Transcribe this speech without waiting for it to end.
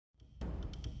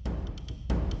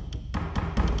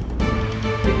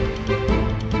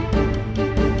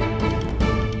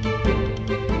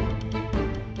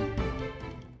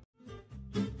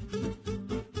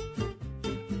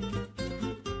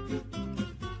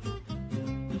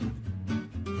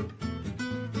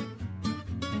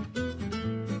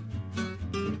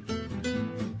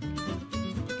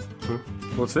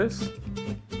What's this?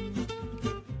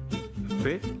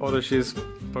 Bit Oddish's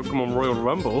Pokemon Royal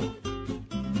Rumble.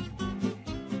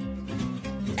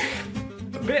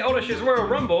 Bit Oddish's Royal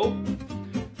Rumble?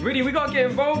 Really, we gotta get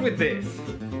involved with this.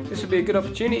 This would be a good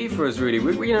opportunity for us, really.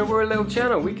 You know, we're a little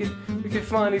channel. We could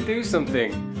finally do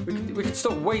something. We could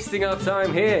stop wasting our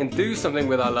time here and do something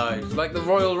with our lives, like the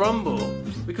Royal Rumble.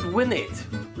 We could win it.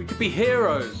 We could be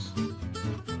heroes.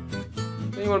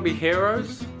 Don't you want to be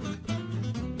heroes?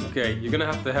 Okay, you're gonna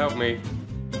have to help me.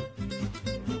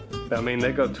 I mean,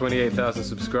 they got 28,000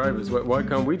 subscribers. Why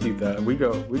can't we do that? We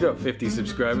got 50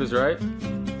 subscribers, right?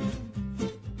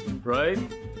 Right?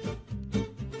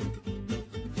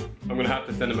 I'm gonna have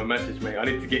to send him a message, mate. I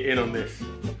need to get in on this.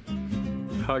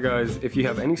 Hi guys, if you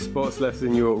have any spots left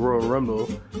in your Royal Rumble,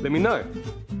 let me know.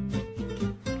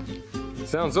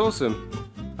 Sounds awesome.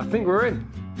 I think we're in.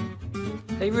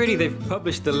 Hey, really, they've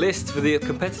published the list for the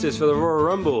competitors for the Royal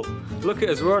Rumble. Look at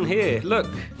us, we're on here. Look.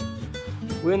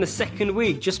 We're in the second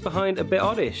week, just behind a bit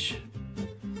Oddish.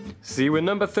 See, we're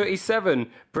number 37.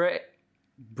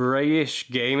 Braysh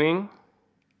Gaming.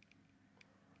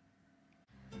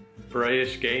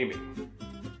 Braysh Gaming.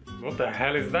 What the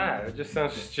hell is that? It just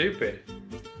sounds stupid.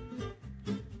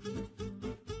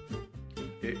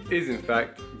 It is in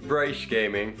fact Braysh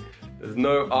Gaming. There's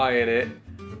no I in it,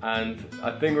 and I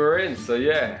think we're in. So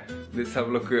yeah, let's have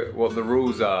a look at what the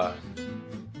rules are.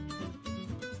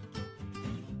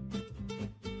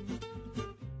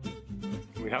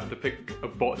 We have to pick a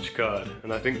botch card,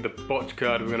 and I think the botch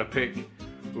card we're gonna pick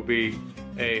will be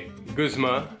a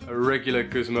Guzma, a regular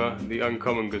Guzma, the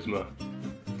uncommon Guzma.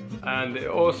 And it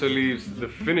also leaves the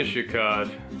finisher card.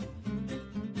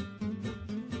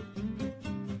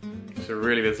 So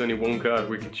really there's only one card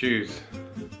we can choose.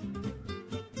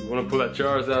 We want to pull that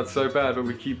Charizard so bad, but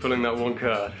we keep pulling that one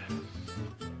card.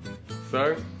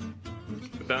 So,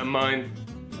 with that in mind,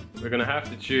 we're gonna have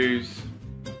to choose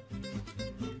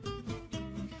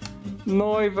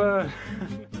Noivern.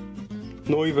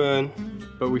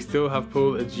 But we still have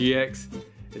pulled a GX.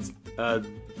 It's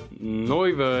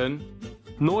Noivern.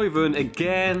 Noivern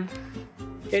again.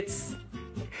 It's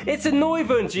a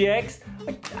Noivern GX.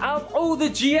 Out of all the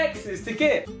GXs to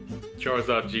get.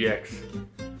 Charizard GX.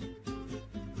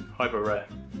 Hyper rare.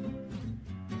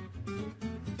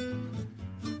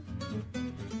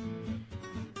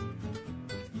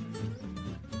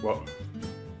 What?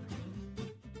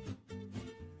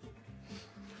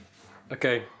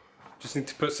 Okay, just need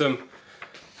to put some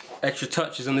extra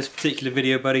touches on this particular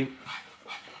video, buddy.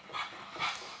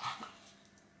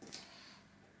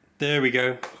 There we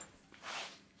go.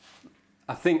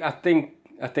 I think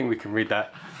we can read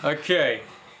that. Okay.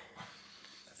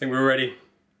 I think we're ready.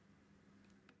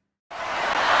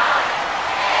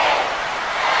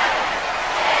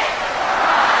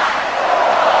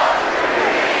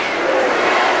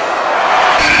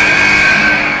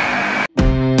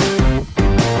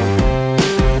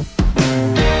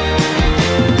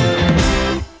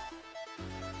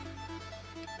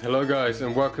 Hello guys,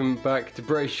 and welcome back to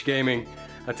Braysh Gaming.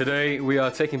 And today we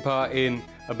are taking part in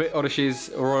a bit Oddish's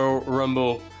Royal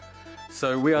Rumble.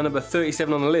 So we are number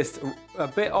 37 on the list. A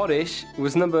bit Oddish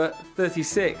was number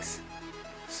 36.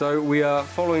 So we are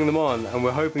following them on, and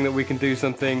we're hoping that we can do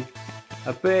something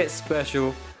a bit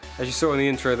special. As you saw in the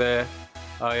intro there,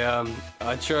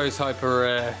 I chose Hyper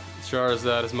Rare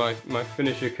Charizard as my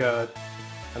finisher card,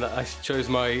 and I chose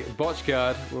my botch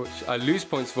card, which I lose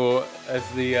points for, as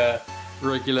the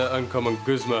regular uncommon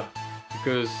Guzma,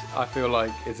 because I feel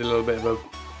like it's a little bit of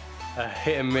a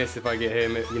hit and miss if I get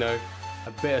him, you know,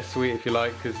 a bittersweet if you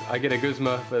like, because I get a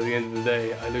Guzma, but at the end of the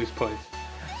day I lose points.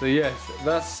 So yes,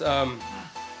 that's they're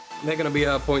going to be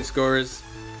our point scorers.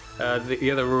 The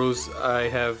other rules I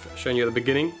have shown you at the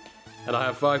beginning, and I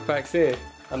have 5 packs here,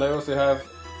 and I also have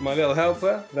my little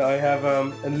helper that I have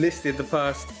enlisted the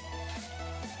past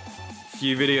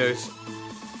few videos,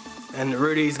 and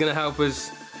Rudy is going to help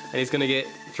us, and he's going to get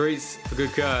treats for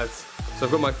good cards. So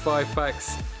I've got my 5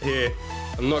 packs here.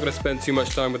 I'm not going to spend too much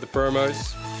time with the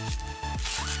promos.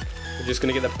 We're just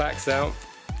going to get the packs out,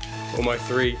 or my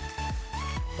 3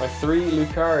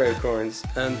 Lucario coins,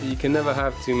 and you can never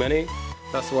have too many.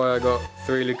 That's why I got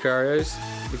 3 Lucarios,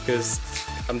 because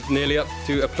I'm nearly up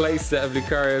to a play set of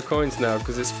Lucario coins now,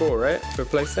 because it's 4, right, for a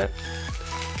play set.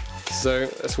 So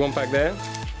that's 1 pack there,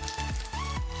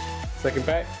 2nd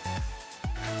pack,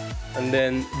 and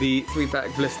then the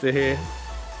 3-pack blister here.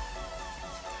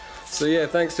 So yeah,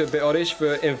 thanks to a bit Oddish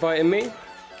for inviting me.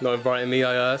 Not inviting me,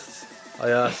 I asked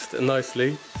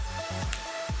nicely.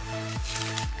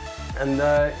 And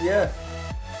yeah,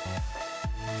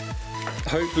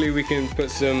 hopefully we can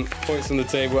put some points on the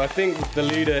table. I think the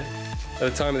leader at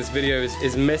the time of this video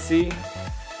is Messi.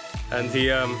 and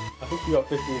he, I think he got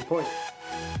 15 points,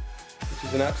 which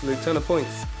is an absolute ton of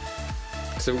points.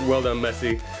 So well done,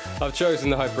 Messi. I've chosen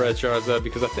the Hyper Rare Charizard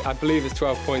because I believe it's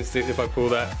 12 points if I pull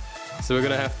that. So we're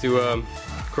gonna have to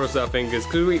cross our fingers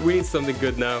because we need something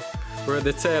good now. We're at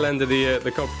the tail end of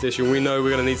the competition. We know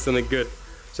we're gonna need something good.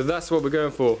 So that's what we're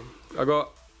going for. I got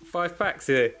 5 packs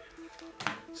here.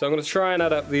 So I'm gonna try and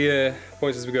add up the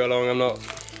points as we go along.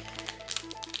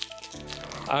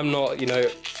 I'm not, you know,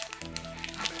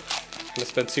 gonna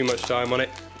spend too much time on it.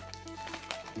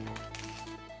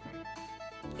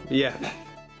 But yeah.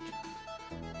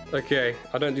 Okay,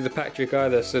 I don't do the pack trick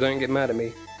either, so don't get mad at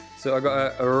me. So I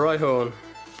got a Rhyhorn,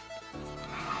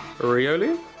 a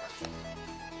Riolu,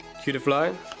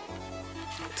 Cutiefly,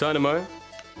 Dynamo,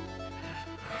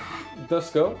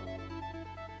 Duskull,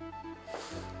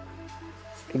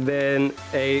 then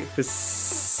a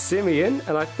Persimmon,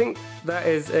 and I think that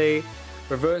is a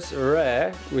reverse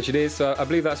rare, which it is, so I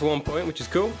believe that's 1 point, which is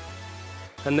cool.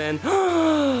 And then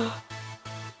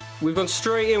we've gone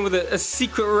straight in with a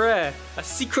secret rare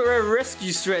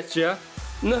rescue stretcher.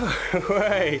 No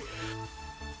way!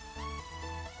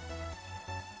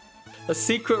 A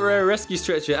secret rare rescue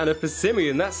stretcher and a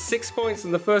Persimmon. That's 6 points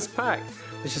in the first pack.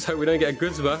 Let's just hope we don't get a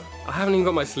Guzma. I haven't even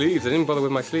got my sleeves. I didn't bother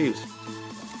with my sleeves.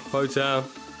 Hotel,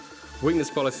 weakness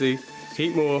policy,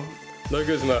 heat more, no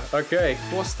Guzma. Okay,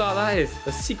 what start that is?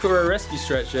 A secret rare rescue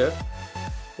stretcher.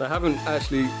 I haven't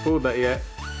actually pulled that yet.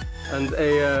 And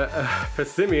a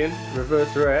Persimmon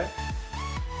reverse rare.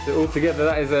 So altogether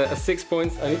that is a 6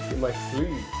 points. I need to get my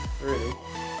sleeves, really.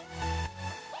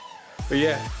 But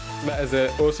yeah, that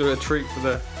is also a treat for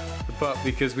the pup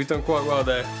because we've done quite well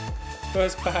there.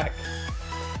 First pack.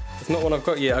 It's not one I've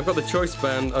got yet. I've got the choice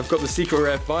band. I've got the secret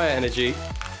rare fire energy,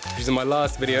 which is in my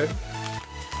last video.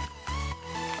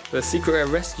 The secret rare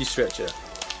rescue stretcher.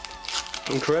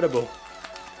 Incredible.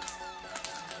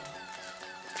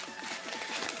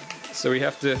 So we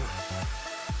have to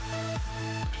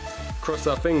cross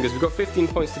our fingers. We've got 15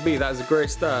 points to beat. That is a great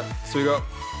start. So we got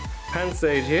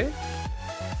Pansage here,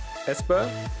 Esper,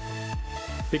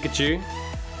 Pikachu,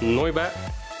 Noibat,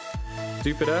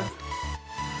 Dupida,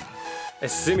 a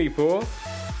Simipour,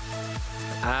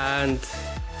 and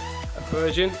a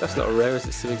Persian. That's not a rare, is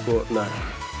it? Simipour? No.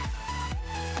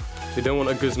 We don't want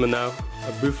a Guzma now.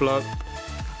 A Buffalon,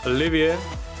 Olivia,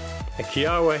 a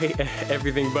Kiawe,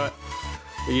 everything but.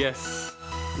 Yes,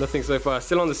 nothing so far.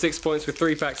 Still on the 6 points with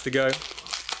 3 packs to go.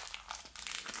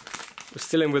 We're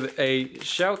still in with a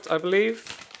Shout, I believe.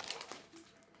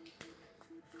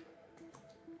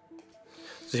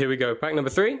 So here we go. Pack number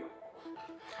 3. A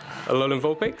Alolan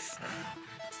Vulpix,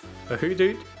 a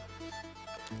Hoodoo,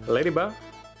 a Ladybug,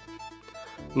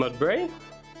 Mudbray.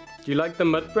 Do you like the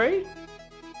Mudbray?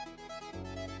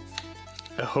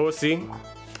 A Horsey,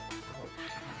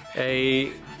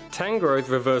 a Tangrowth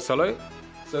reverse holo.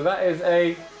 So that is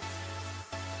a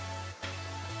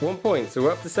 1 point. So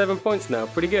we're up to 7 points now.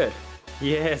 Pretty good.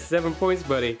 Yeah, 7 points,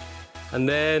 buddy. And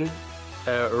then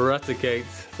Raticate.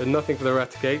 So nothing for the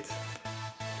Raticate.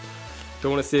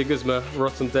 Don't want to see a Guzma.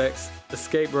 Rotom Dex,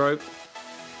 Escape Rope,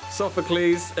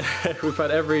 Sophocles. We've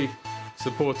had every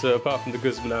supporter apart from the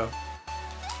Guzma now.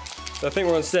 So I think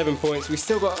we're on 7 points. We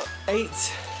still got 8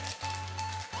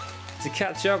 to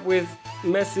catch up with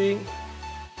Messi.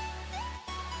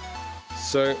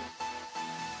 So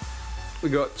we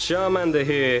got Charmander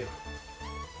here.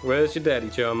 Where's your daddy,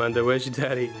 Charmander? Where's your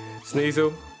daddy?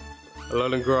 Sneasel,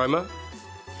 Alolan Grimer,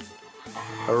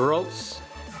 a Ralts,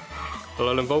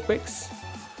 Alolan Vulpix,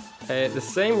 the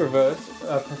same reverse,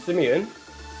 Persimmon,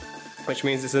 which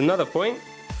means it's another point.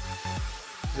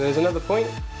 There's another point.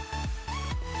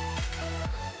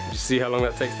 Just see how long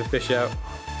that takes to fish out.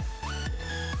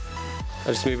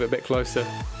 I'll just move it a bit closer.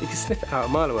 You can sniff it out a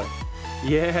mile away.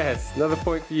 Yes, another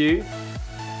point for you.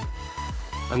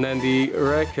 And then the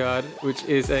rare card, which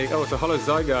is it's a Holo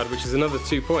Zygarde, which is another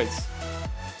 2 points.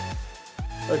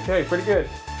 Okay, pretty good.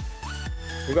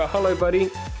 We've got a Holo, buddy.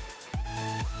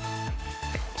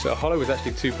 So a Holo was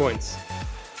actually 2 points.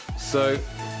 So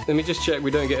let me just check we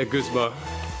don't get a Guzma.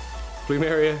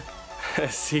 Plumeria,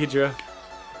 Seadra,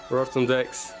 Rotom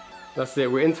Dex. That's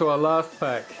it, we're into our last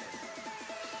pack.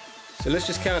 So let's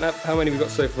just count up how many we've got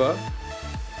so far.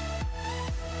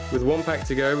 With 1 pack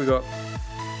to go, we've got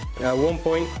 1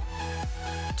 point,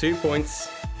 2 points,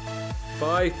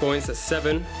 5 points, that's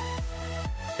 7,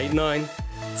 8, 9,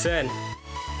 10.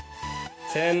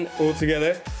 10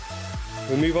 altogether.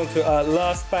 We'll move on to our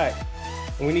last pack.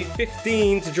 And we need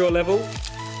 15 to draw level.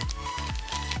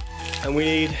 And we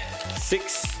need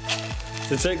 6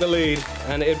 to take the lead.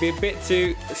 And it'd be a bit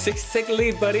too... 6 to take the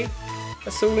lead, buddy.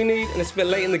 That's all we need. And it's a bit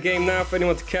late in the game now for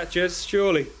anyone to catch us,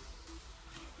 surely.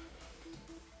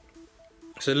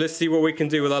 So let's see what we can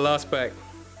do with our last pack.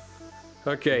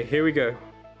 Okay, here we go.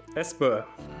 Esper,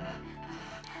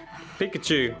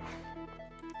 Pikachu,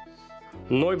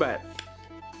 Noibat,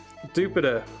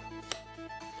 Dupiter,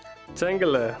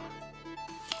 Tangela.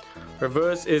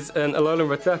 Reverse is an Alolan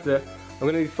Rattata. I'm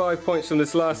going to need 5 points from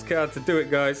this last card to do it,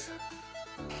 guys.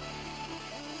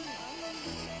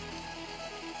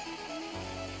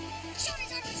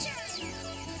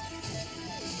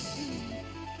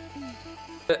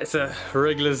 It's a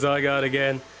regular Zygarde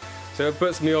again, so it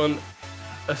puts me on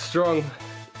a strong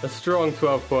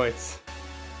 12 points.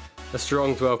 A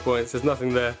strong 12 points. There's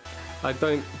nothing there. I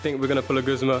don't think we're gonna pull a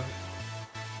Guzma.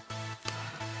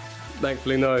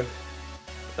 Thankfully, no.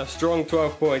 A strong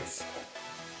 12 points.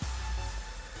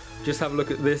 Just have a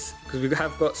look at this because we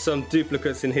have got some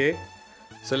duplicates in here.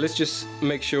 So let's just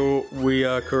make sure we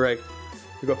are correct.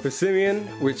 We've got Persimmon,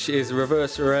 which is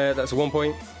reverse rare. That's 1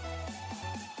 point.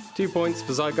 2 points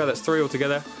for Zygarde, that's 3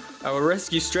 altogether. Our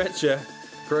rescue stretcher,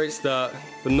 great start,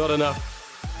 but not enough.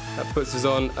 That puts us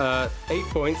on 8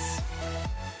 points,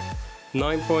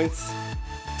 9 points,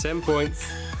 10 points,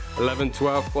 11,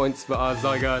 12 points for our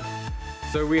Zygarde.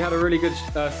 So we had a really good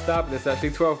start at this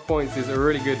actually. 12 points is a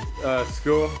really good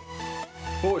score.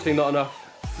 Fortunately not enough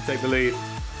to take the lead,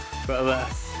 but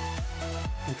alas.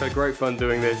 We've had great fun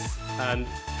doing this, and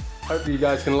hopefully you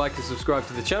guys can like and subscribe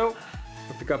to the channel.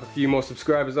 We'll pick up a few more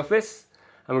subscribers off this,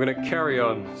 and we're going to carry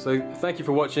on. So thank you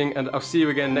for watching, and I'll see you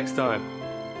again next time.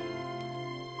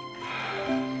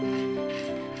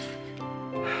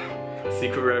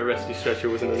 Secret rare rescue stretcher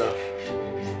wasn't enough.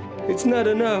 It's not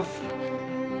enough.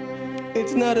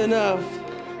 It's not enough.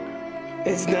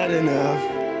 It's not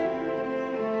enough.